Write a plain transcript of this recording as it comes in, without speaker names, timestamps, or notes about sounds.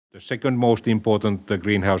The second most important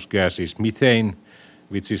greenhouse gas is methane,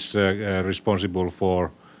 which is responsible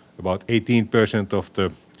for about 18%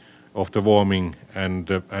 of the warming,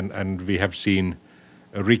 and we have seen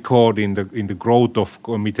a record in the growth of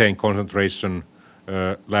methane concentration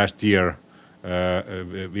last year.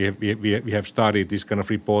 We have started this kind of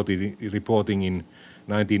reporting in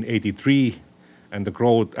 1983, and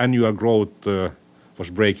the annual growth was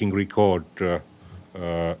breaking record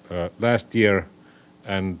last year,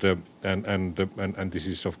 and this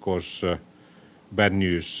is of course bad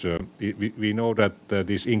news. We know that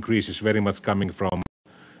this increase is very much coming from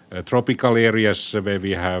tropical areas where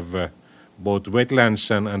we have both wetlands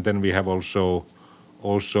and then we have also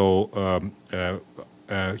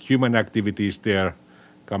human activities there,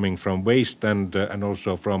 coming from waste and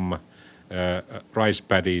also from rice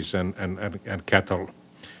paddies and cattle.